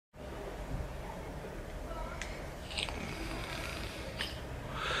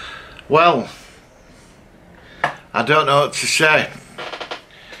Well, I don't know what to say.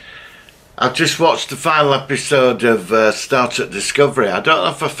 I've just watched the final episode of Star Trek Discovery. I don't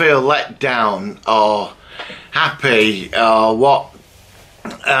know if I feel let down or happy or what.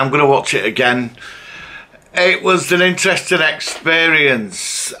 I'm going to watch it again. It was an interesting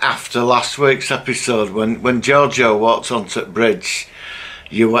experience after last week's episode when Giorgio walked onto the bridge.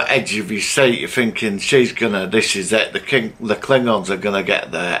 You were edge of your seat, you're thinking, this is it, the Klingons are gonna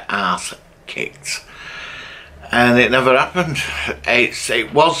get their ass kicked. And it never happened.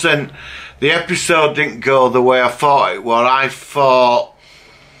 It wasn't, the episode didn't go the way I thought it would. I thought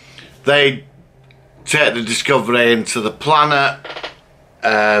they'd take the Discovery into the planet,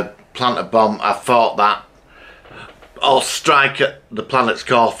 plant a bomb. I thought that, or strike at the planet's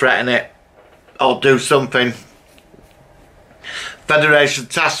core, threaten it, or do something. Federation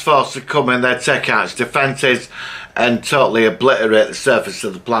task force would come in, they'd take out its defences and totally obliterate the surface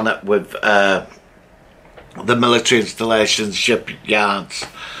of the planet with the military installations, shipyards.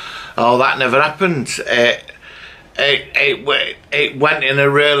 Oh, that never happened. It went in a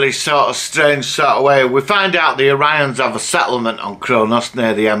really sort of strange sort of way. We find out the Orions have a settlement on Kronos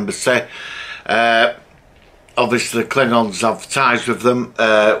near the embassy. Obviously the Klingons have ties with them.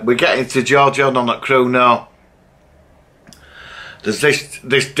 We get into Giorgio, none at crew now. There's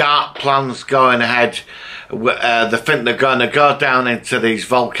this dark plans going ahead. They think they're going to go down into these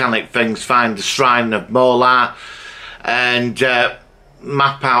volcanic things, find the shrine of Molar, and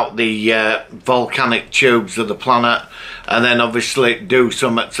map out the volcanic tubes of the planet, and then obviously do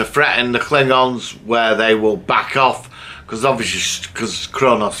something to threaten the Klingons, where they will back off, because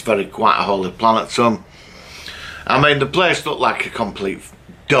Kronos is quite a holy planet to them. I mean, the place looked like a complete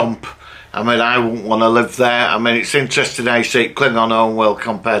dump. I mean, I wouldn't want to live there. I mean, it's interesting how you see Klingon homeworld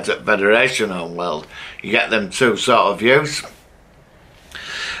compared to Federation homeworld. You get them two sort of views.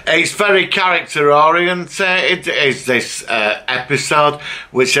 It's very character oriented, is this episode,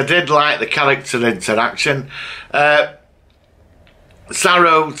 which I did like the character interaction.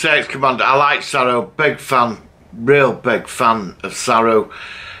 Saru takes command. I like Saru, big fan, real big fan of Saru.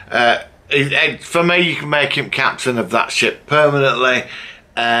 For me, you can make him captain of that ship permanently,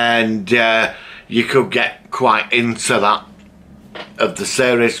 and you could get quite into that of the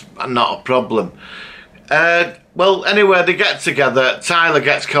series, not a problem. Well, anyway, they get together. Tyler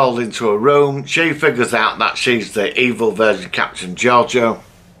gets called into a room. She figures out that she's the evil version of Captain Giorgio.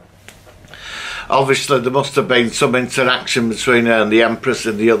 Obviously, there must have been some interaction between her and the Empress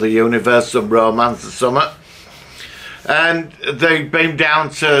in the other universe, some romance or something. And they beam down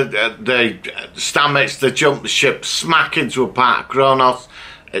to the Stamets, they jump the ship smack into a part of Kronos,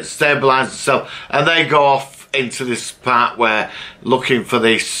 it stabilises itself, and they go off into this part where looking for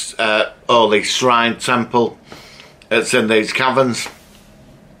this holy shrine temple that's in these caverns.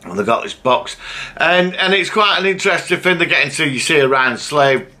 And they've got this box, and it's quite an interesting thing. They get into, you see a Ryan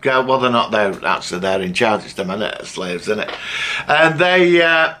slave girl, well, they're not there, actually they're in charge, it's them, isn't it, slaves, isn't it? And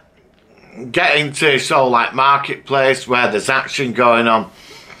they get into this whole like marketplace where there's action going on,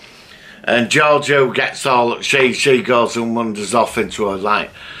 and Giorgio gets all, she goes and wanders off into her light.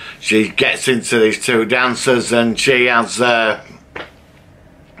 She gets into these two dancers, and she has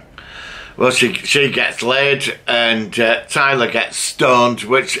well, she gets laid, and Tyler gets stoned,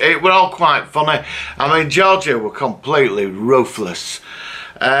 which it were all quite funny. I mean, Giorgio were completely ruthless,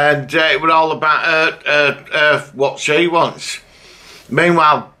 and it were all about what she wants.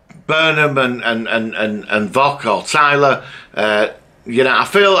 Meanwhile, Burnham and Vok, or Tyler, you know,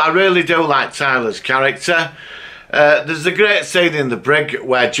 I really do like Tyler's character. There's a great scene in the brig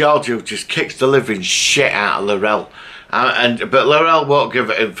where Giorgio just kicks the living shit out of Laurel, but Laurel won't give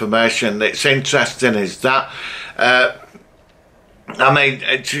it information. It's interesting is that I mean,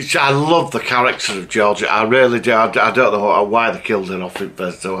 I love the character of Giorgio, I really do. I don't know why they killed her off in the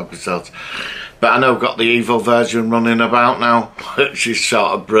first two episodes, but I know I've got the evil version running about now. She's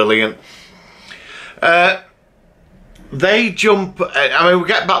sort of brilliant. They jump, I mean, we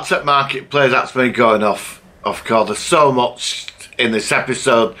get back to that marketplace, that's me going off course. There's so much in this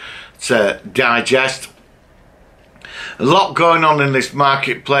episode to digest. A lot going on in this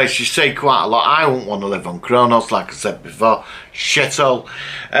marketplace, you see quite a lot. I wouldn't want to live on Kronos, like I said before, shithole.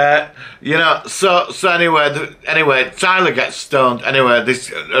 You know, so anyway, Tyler gets stoned. Anyway,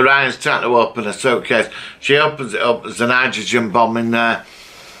 this Orion's trying to open a suitcase. She opens it up, there's an hydrogen bomb in there.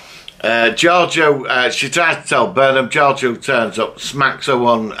 Giorgio, she tries to tell Burnham. Giorgio turns up, smacks her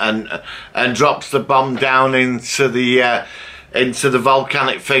one, and drops the bomb down into the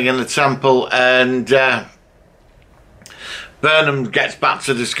volcanic thing in the temple, and Burnham gets back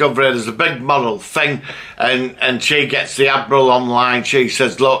to Discovery. There's a big moral thing, and she gets the Admiral online. She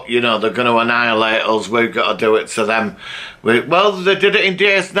says, look, you know, they're going to annihilate us. We've got to do it to them. Well, they did it in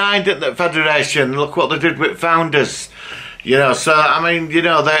DS9, didn't they, Federation? Look what they did with Founders. You know, so, I mean, you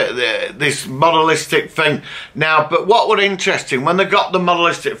know, this moralistic thing. Now, but what was interesting, when they got the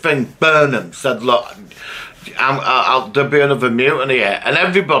moralistic thing, Burnham said, look, there'll be another mutiny here. And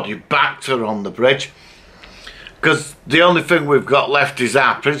everybody backed her on the bridge. Because the only thing we've got left is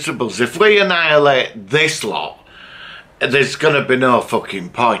our principles. If we annihilate this lot, there's going to be no fucking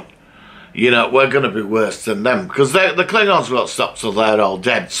point. You know, we're going to be worse than them. Because the Klingons won't stop till they're all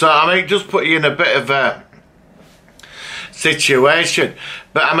dead. So, I mean, it just put you in a bit of a situation.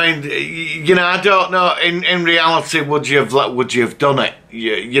 But, I mean, you know, I don't know. In reality, would you have done it?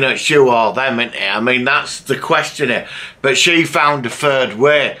 You know, it's you or them, isn't it? I mean, that's the question here. But she found a third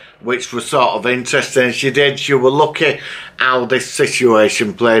way, which was sort of interesting. She did. She was lucky how this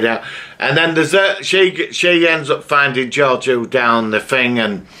situation played out. And then she ends up finding Giorgio down the thing,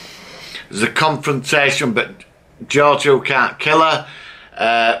 and there's a confrontation, but Giorgio can't kill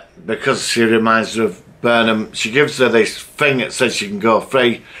her because she reminds her of Burnham. She gives her this thing that says she can go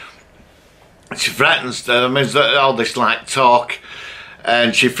free. She threatens her. I mean, there's all this like talk,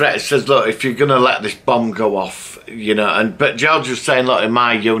 and she says, look, if you're going to let this bomb go off, you know, but George was saying, look, in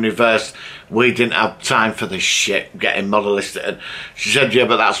my universe, we didn't have time for this shit, getting moralistic. And she said, yeah,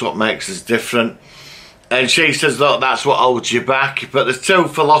 but that's what makes us different. And she says, look, that's what holds you back. But there's two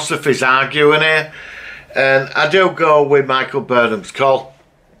philosophies arguing here. And I do go with Michael Burnham's call.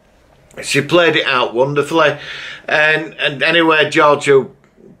 She played it out wonderfully. And anyway, Giorgio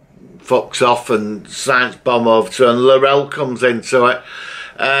fucks off and science bomb over to her, and Laurel comes into it.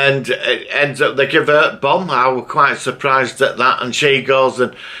 And it ends up, they give her a bomb. I was quite surprised at that. And she goes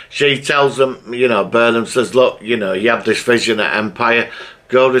and she tells them, you know, Burnham says, look, you know, you have this vision at Empire,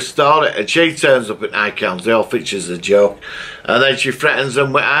 go restore it. And she turns up at Icons. They all think she's a joke. And then she threatens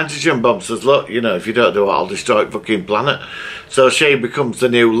them with hydrogen bombs. Says, look, you know, if you don't do it, I'll destroy the fucking planet. So she becomes the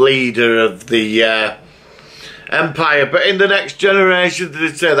new leader of the Empire. But in the next generation,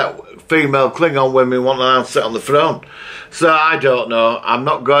 they say that female Klingon women want to sit on the throne. So I don't know. I'm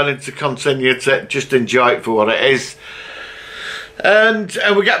not going to continue to just enjoy it for what it is. And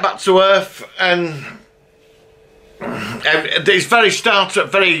we get back to Earth, and it's very Star Trek,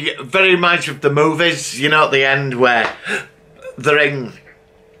 very much of the movies, you know, at the end where they're in,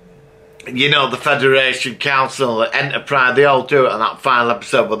 you know, the Federation Council, the Enterprise, they all do it on that final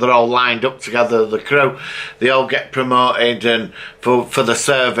episode where they're all lined up together, the crew, they all get promoted and for the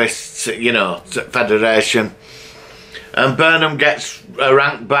service, you know, Federation. And Burnham gets a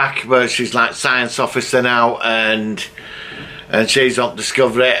rank back where she's like science officer now, and she's on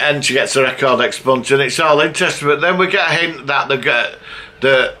Discovery, and she gets a record expunged, and it's all interesting. But then we get a hint that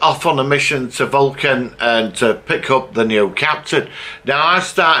they're off on a mission to Vulcan and to pick up the new captain. Now I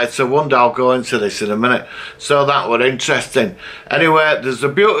started to wonder, I'll go into this in a minute, so that was interesting. Anyway, there's a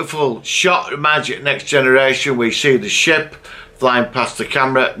beautiful shot of Magic Next Generation. We see the ship flying past the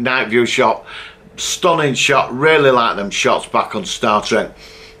camera, night view shot. Stunning shot, really like them shots back on Star Trek.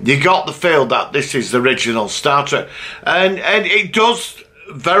 You got the feel that this is the original Star Trek, and it does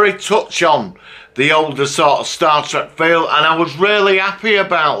very touch on the older sort of Star Trek feel, and I was really happy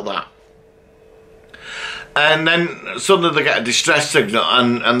about that. And then suddenly they get a distress signal,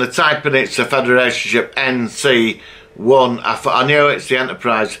 and they're typing it's a Federation ship NC1. I knew it's the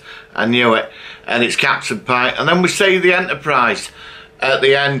Enterprise, I knew it, and it's Captain Pike. And then we see the Enterprise at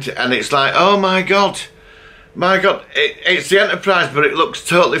the end, and it's like, oh my god, it's the Enterprise, but it looks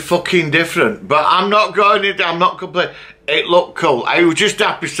totally fucking different. But I'm not going into, I'm not complaining. It looked cool. I was just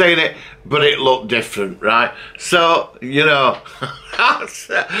happy seeing it, but it looked different, right? So, you know,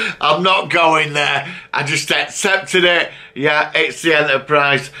 I'm not going there. I just accepted it. Yeah, it's the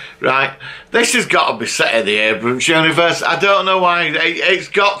Enterprise, right? This has got to be set in the Abrams universe. I don't know why. It's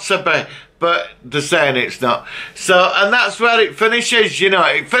got to be. But they're saying it's not. So, and that's where it finishes, you know.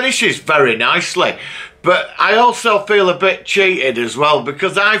 It finishes very nicely. But I also feel a bit cheated as well,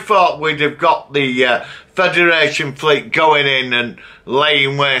 because I thought we'd have got the Federation fleet going in and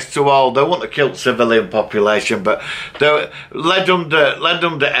laying waste to all. They wouldn't have killed civilian population, but they led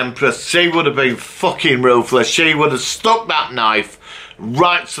under Empress. She would have been fucking ruthless. She would have stuck that knife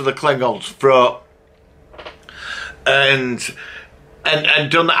right to the Klingons' throat. And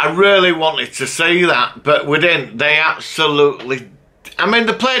done that. I really wanted to see that, but we didn't. They absolutely, I mean,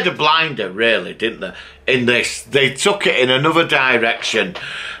 they played a blinder, really, didn't they, in this? They took it in another direction,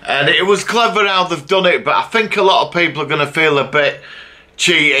 and it was clever how they've done it, but I think a lot of people are going to feel a bit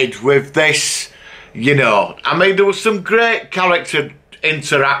cheated with this, You know, I mean, there was some great character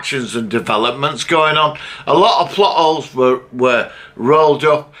interactions and developments going on. A lot of plot holes were rolled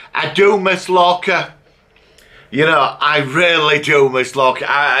up. I do miss Lorca. You know, I really do miss Lorca.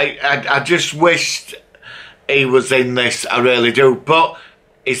 I just wished he was in this, I really do. But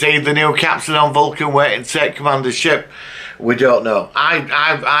is he the new captain on Vulcan waiting to take command of the ship? We don't know.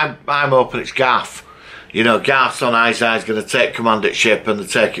 I'm hoping it's Garth. You know, Garth's on I's going to take command of the ship and they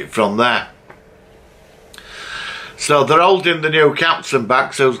take it from there. So they're holding the new captain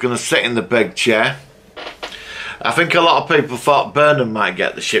back, so who's going to sit in the big chair. I think a lot of people thought Burnham might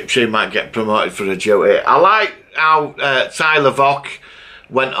get the ship. She might get promoted for a duty. I like how Tyler Vock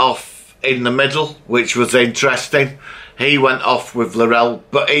went off in the middle, which was interesting. He went off with Laurel,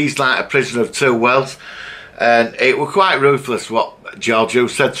 but he's like a prisoner of two worlds. And it was quite ruthless what Giorgio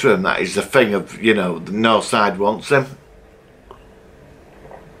said to him. That is the thing of, you know, no side wants him.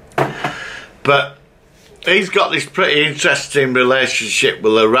 But he's got this pretty interesting relationship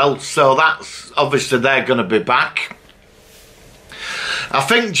with Laurel, so that's obviously they're going to be back. I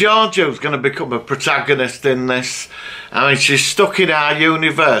think Giorgio's going to become a protagonist in this. I mean, she's stuck in our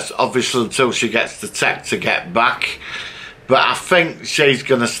universe, obviously, until she gets the tech to get back. But I think she's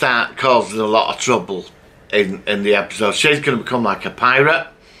going to start causing a lot of trouble in the episode. She's going to become like a pirate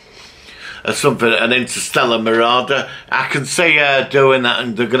or something, an interstellar marauder. I can see her doing that,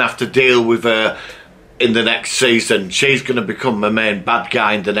 and they're going to have to deal with her in the next season. She's going to become the main bad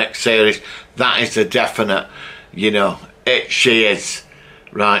guy in the next series. That is a definite, you know, she is.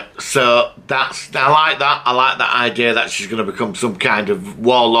 Right, so I like that. I like that idea that she's going to become some kind of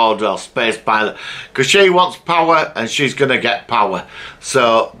warlord or space pilot, because she wants power and she's going to get power.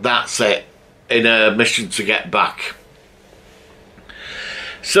 So that's it, in her mission to get back.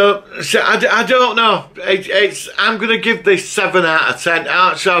 So I don't know. I'm going to give this 7 out of 10.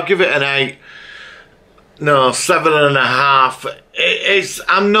 Actually, I'll give it an 8. No, 7.5.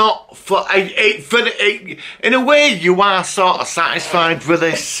 I'm not for it. In a way, you are sort of satisfied with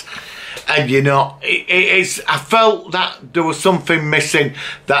this, and you know, I felt that there was something missing.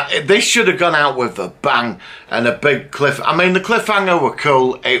 That this should have gone out with a bang and a big cliff. I mean, the cliffhanger were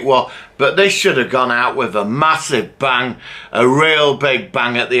cool, it was, but this should have gone out with a massive bang, a real big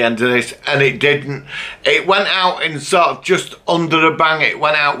bang at the end of this, and it didn't. It went out in sort of just under a bang. It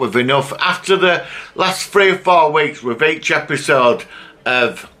went out with enough. After the last 3 or 4 weeks, with each episode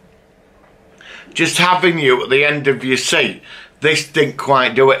of just having you at the end of your seat, this didn't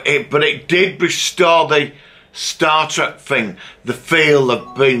quite do it, but it did restore the Star Trek thing, the feel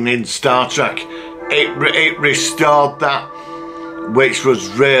of being in Star Trek. It restored that, which was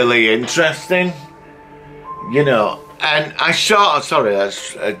really interesting, you know. And I sorry,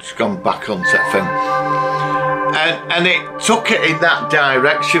 it's gone back on that thing. And it took it in that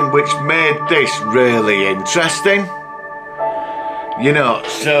direction, which made this really interesting, you know.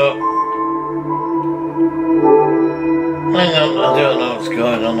 So hang on, I don't know what's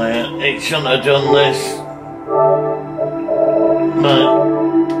going on here. It shouldn't have done this. Right.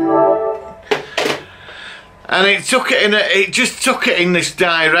 And it just took it in this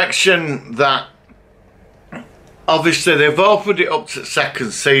direction that obviously they've opened it up to the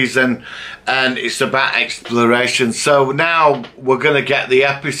 2nd season and it's about exploration. So now we're going to get the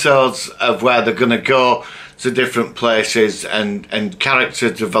episodes of where they're going to go to different places and character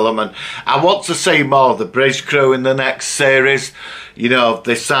development. I want to see more of the bridge crew in the next series, you know,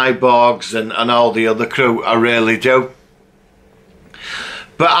 the cyborgs and all the other crew. I really do.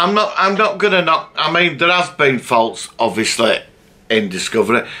 But I'm not gonna knock. I mean, there has been faults obviously in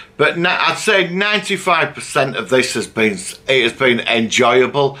Discovery, but I'd say 95% of this has been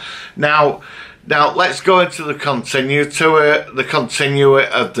enjoyable. Now let's go into the continuity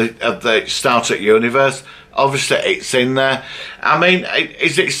of the Star Trek universe. Obviously, it's in there. I mean,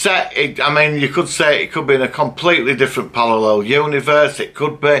 is it set? I mean, you could say it could be in a completely different parallel universe. It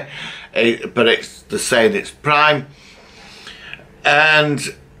could be, but they're saying it's Prime. And,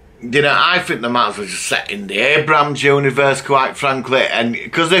 you know, I think they might as well just set in the Abrams universe, quite frankly. And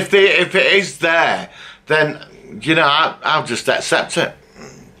because if it is there, then, you know, I'll just accept it.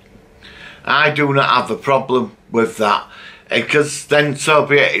 I do not have a problem with that. Because then so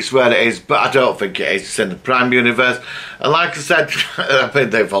be it, it's where it is. But I don't think it is. It's in the Prime universe. And like I said, I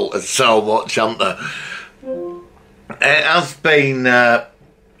mean, they've altered so much, haven't they? It has been...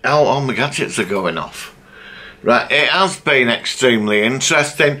 all my gadgets are going off. Right, it has been extremely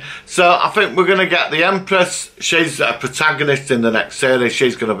interesting. So I think we're going to get the Empress. She's a protagonist in the next series.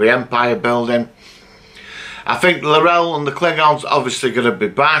 She's going to be empire building. I think Laurel and the Klingons obviously going to be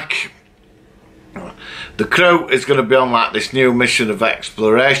back. The crew is going to be on like this new mission of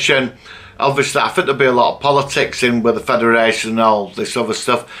exploration. obviously I think there'll be a lot of politics in with the Federation and all this other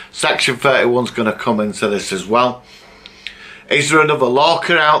stuff. Section 31's going to come into this as well. Is there another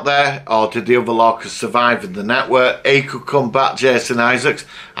Lorca out there, or did the other Lorca survive in the network? He could come back, Jason Isaacs.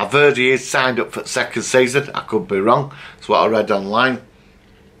 I've heard he is signed up for the second season. I could be wrong. That's what I read online.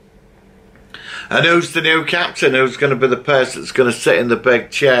 And who's the new captain? Who's going to be the person that's going to sit in the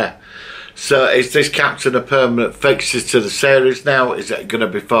big chair? So is this captain a permanent fixture to the series now? Is it going to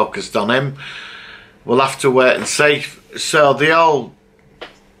be focused on him? We'll have to wait and see. So the whole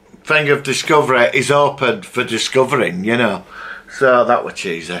thing of Discovery is open for discovering, you know. So that was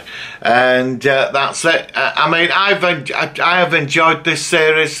cheesy. And that's it. I mean, I have enjoyed this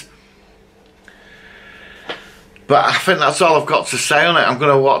series. But I think that's all I've got to say on it. I'm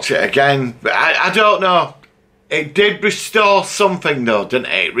going to watch it again. But I don't know. It did restore something though, didn't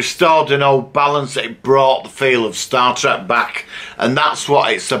it? It restored an old balance. It brought the feel of Star Trek back. And that's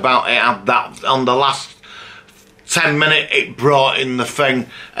what it's about. It had that on the last 10 minutes, it brought in the thing.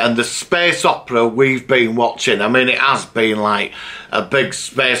 And the space opera we've been watching, I mean, it has been like a big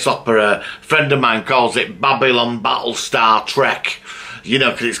space opera. A friend of mine calls it Babylon Battlestar Trek. You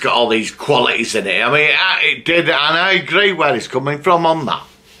know, because it's got all these qualities in it. I mean, it did, and I agree where it's coming from on that.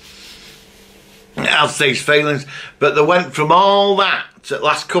 It has these feelings. But they went from all that to the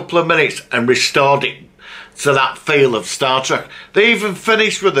last couple of minutes and restored it to that feel of Star Trek. They even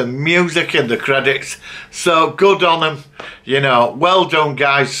finished with the music in the credits. So good on them. You know, well done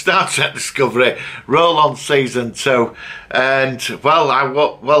guys. Star Trek Discovery. Roll on season 2. And, well,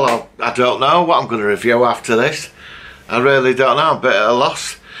 I don't know what I'm going to review after this. I really don't know. A bit at a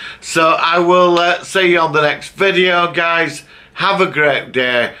loss. So I will see you on the next video, guys. Have a great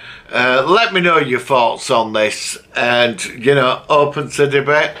day. Let me know your thoughts on this. And, you know, open to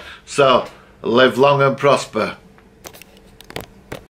debate. So, live long and prosper.